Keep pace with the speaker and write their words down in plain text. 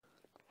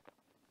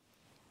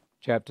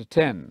Chapter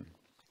 10.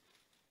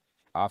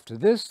 After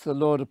this, the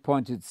Lord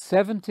appointed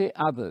 70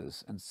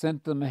 others and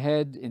sent them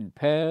ahead in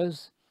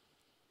pairs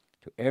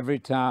to every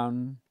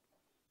town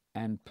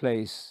and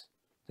place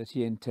that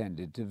he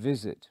intended to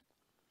visit.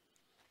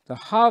 The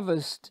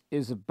harvest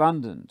is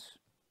abundant,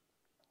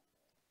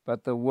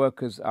 but the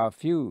workers are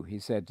few, he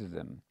said to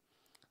them.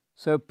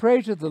 So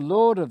pray to the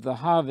Lord of the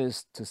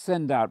harvest to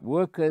send out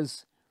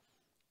workers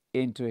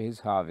into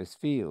his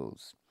harvest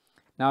fields.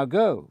 Now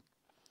go,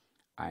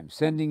 I am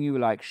sending you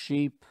like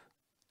sheep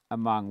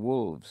among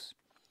wolves.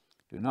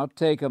 Do not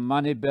take a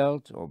money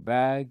belt or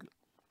bag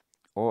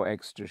or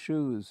extra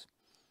shoes,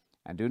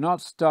 and do not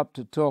stop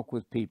to talk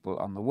with people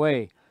on the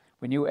way.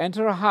 When you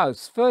enter a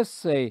house, first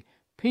say,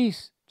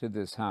 "Peace to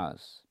this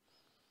house."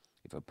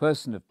 If a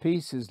person of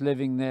peace is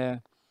living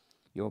there,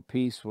 your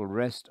peace will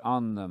rest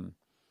on them.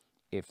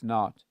 If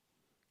not,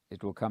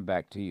 it will come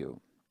back to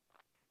you.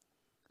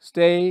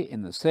 Stay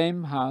in the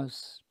same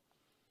house,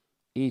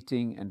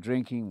 eating and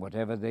drinking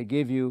whatever they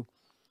give you,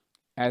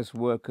 as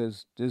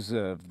workers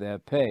deserve their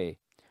pay.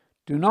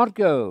 Do not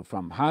go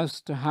from house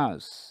to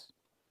house.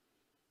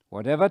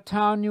 Whatever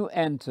town you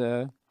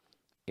enter,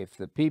 if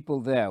the people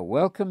there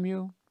welcome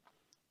you,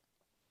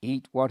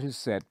 eat what is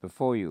set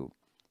before you.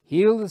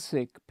 Heal the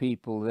sick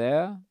people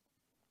there,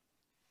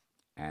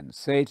 and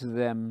say to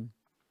them,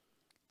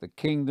 "The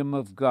kingdom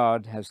of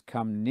God has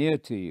come near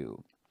to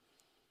you."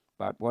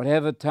 But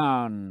whatever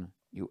town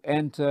you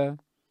enter,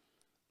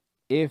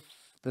 if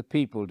the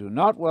people do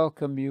not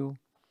welcome you,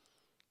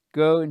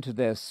 go into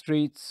their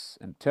streets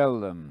and tell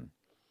them,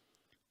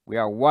 "We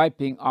are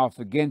wiping off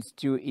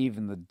against you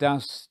even the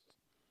dust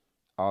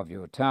of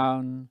your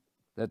town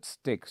that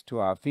sticks to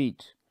our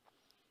feet.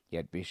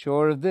 Yet be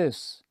sure of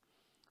this,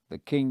 the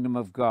kingdom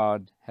of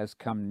God has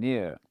come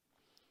near.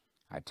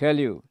 I tell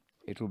you,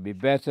 it will be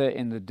better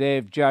in the day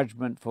of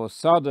judgment for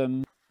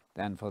Sodom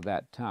than for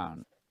that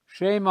town.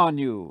 Shame on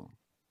you,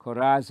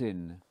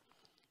 Chorazin!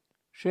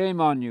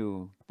 Shame on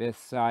you,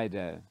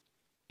 Bethsaida!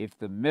 If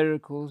the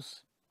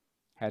miracles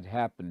had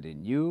happened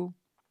in you,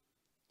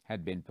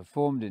 had been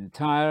performed in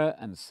Tyre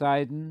and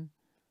Sidon,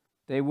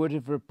 they would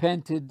have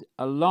repented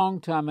a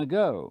long time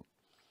ago,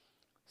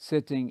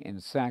 sitting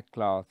in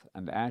sackcloth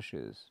and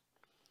ashes.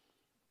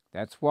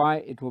 That's why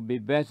it will be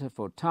better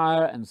for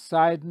Tyre and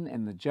Sidon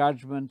in the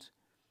judgment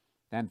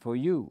than for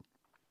you.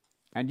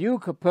 And you,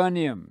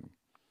 Capernaum,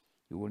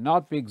 you will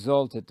not be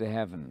exalted to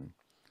heaven.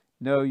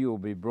 No, you will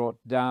be brought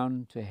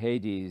down to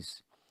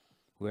Hades.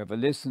 Whoever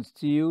listens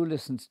to you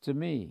listens to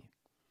me,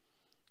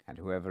 and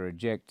whoever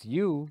rejects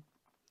you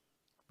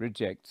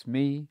rejects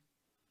me,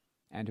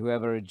 and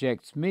whoever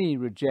rejects me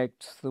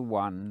rejects the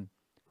one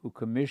who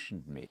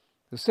commissioned me.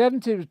 The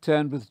 70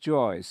 returned with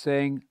joy,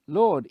 saying,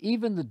 "Lord,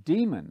 even the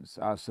demons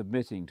are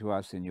submitting to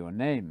us in your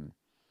name."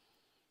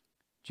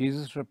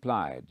 Jesus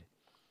replied,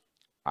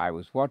 "I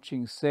was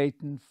watching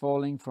Satan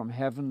falling from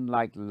heaven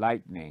like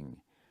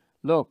lightning.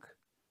 Look,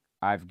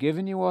 I've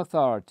given you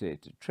authority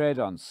to tread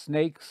on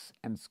snakes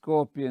and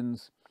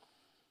scorpions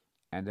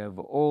and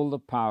over all the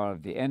power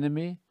of the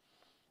enemy,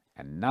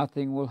 and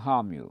nothing will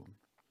harm you.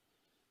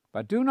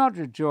 But do not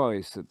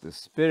rejoice that the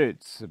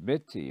spirits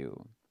submit to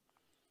you.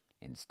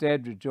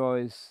 Instead,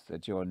 rejoice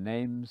that your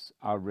names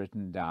are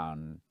written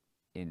down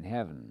in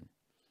heaven."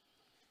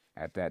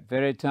 At that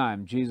very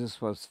time,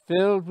 Jesus was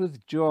filled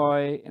with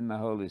joy in the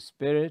Holy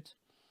Spirit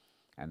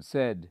and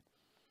said,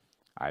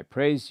 "I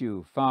praise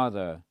you,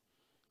 Father,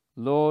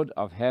 Lord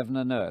of heaven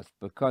and earth,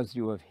 because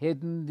you have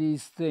hidden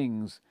these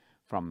things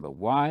from the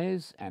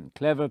wise and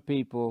clever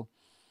people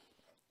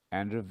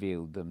and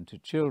revealed them to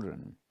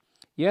children.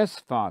 Yes,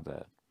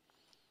 Father,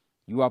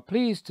 you are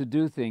pleased to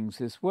do things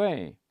this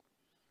way.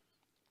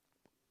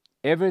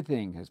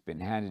 Everything has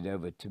been handed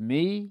over to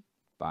me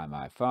by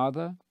my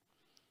Father.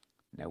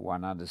 No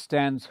one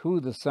understands who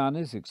the Son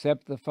is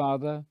except the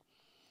Father,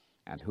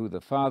 and who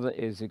the Father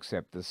is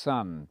except the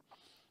Son,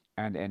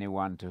 and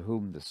anyone to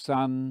whom the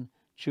Son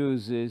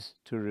chooses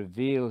to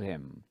reveal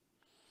him."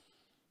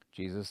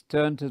 Jesus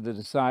turned to the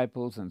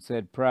disciples and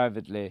said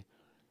privately,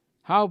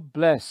 "How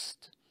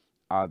blessed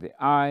are the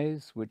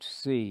eyes which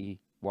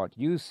see what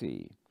you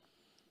see.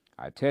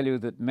 I tell you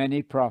that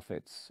many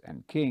prophets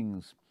and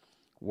kings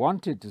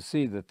wanted to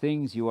see the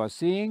things you are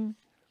seeing,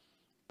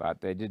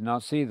 but they did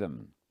not see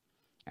them,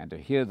 and to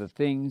hear the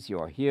things you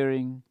are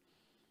hearing,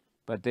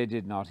 but they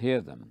did not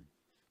hear them."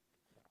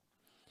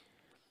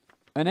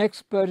 An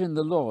expert in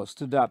the law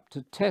stood up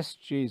to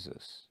test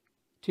Jesus.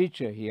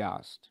 "Teacher," he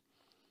asked,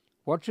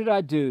 "what should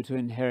I do to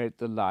inherit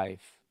the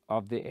life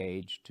of the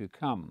age to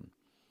come?"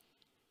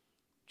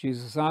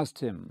 Jesus asked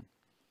him,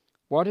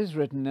 "What is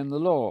written in the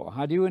law?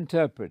 How do you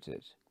interpret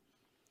it?"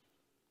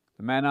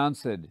 The man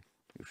answered,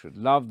 "You should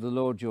love the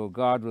Lord your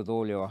God with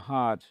all your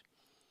heart,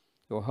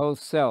 your whole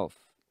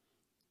self,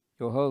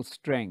 your whole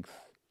strength,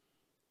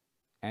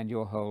 and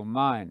your whole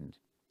mind,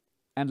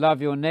 and love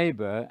your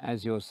neighbor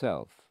as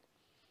yourself."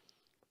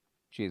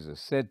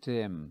 Jesus said to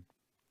him,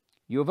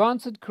 "You have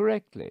answered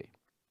correctly.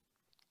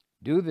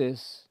 Do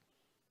this,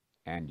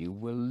 and you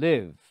will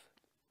live."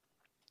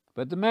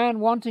 But the man,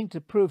 wanting to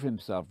prove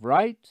himself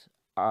right,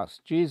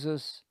 asked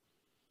Jesus,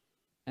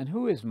 "And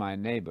who is my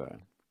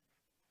neighbor?"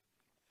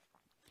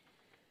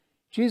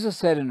 Jesus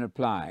said in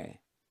reply,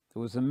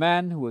 "There was a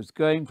man who was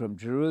going from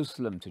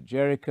Jerusalem to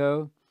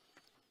Jericho,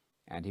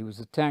 and he was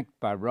attacked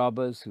by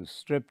robbers who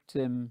stripped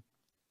him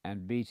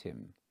and beat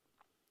him,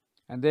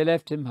 and they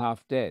left him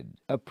half dead.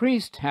 A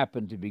priest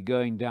happened to be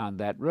going down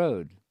that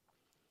road.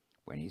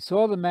 When he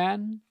saw the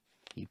man,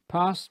 he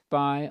passed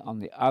by on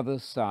the other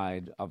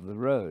side of the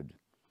road.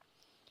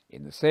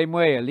 In the same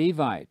way, a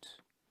Levite,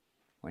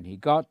 when he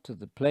got to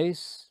the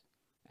place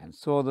and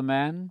saw the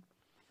man,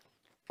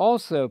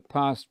 also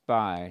passed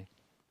by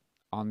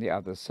on the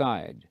other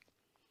side.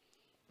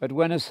 But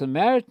when a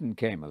Samaritan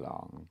came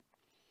along,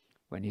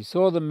 when he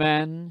saw the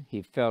man,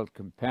 he felt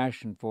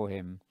compassion for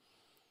him.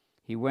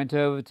 He went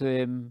over to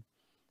him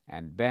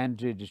and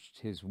bandaged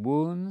his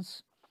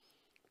wounds,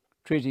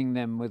 treating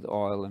them with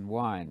oil and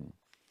wine.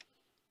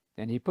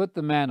 Then he put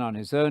the man on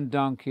his own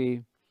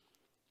donkey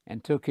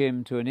and took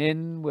him to an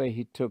inn where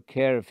he took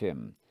care of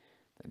him.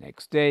 The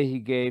next day he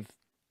gave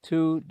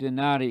 2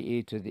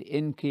 denarii to the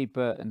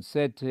innkeeper and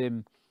said to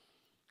him,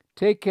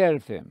 'Take care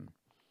of him,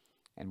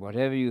 and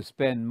whatever you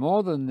spend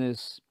more than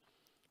this,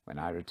 when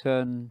I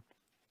return,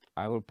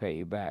 I will pay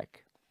you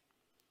back.'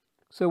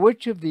 So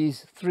which of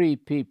these 3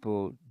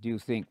 people do you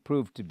think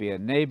proved to be a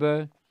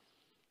neighbor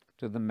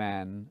to the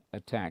man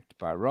attacked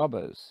by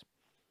robbers?"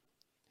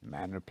 The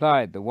man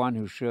replied, "The one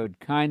who showed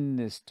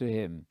kindness to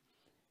him."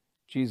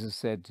 Jesus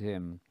said to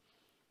him,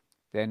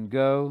 "Then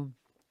go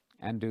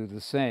and do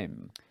the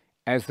same."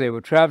 As they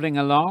were traveling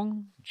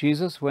along,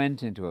 Jesus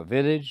went into a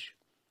village,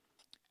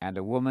 and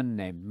a woman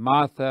named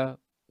Martha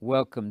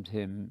welcomed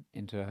him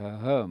into her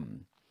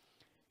home.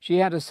 She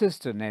had a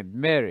sister named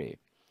Mary,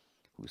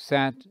 who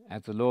sat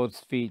at the Lord's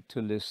feet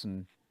to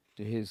listen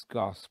to his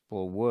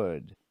gospel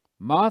word.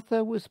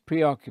 Martha was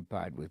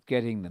preoccupied with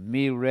getting the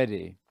meal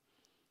ready,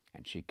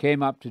 and she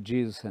came up to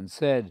Jesus and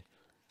said,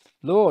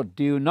 "Lord,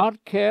 do you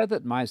not care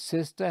that my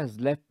sister has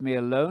left me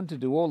alone to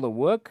do all the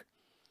work?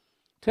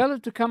 Tell her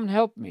to come and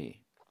help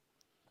me."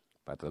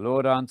 But the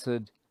Lord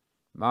answered,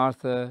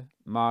 "Martha,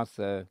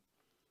 Martha,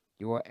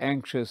 you are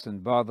anxious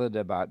and bothered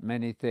about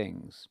many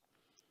things,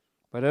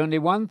 but only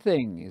one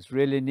thing is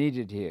really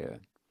needed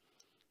here.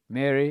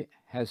 Mary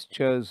has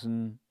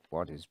chosen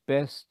what is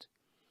best,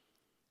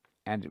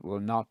 and it will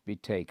not be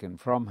taken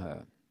from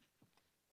her."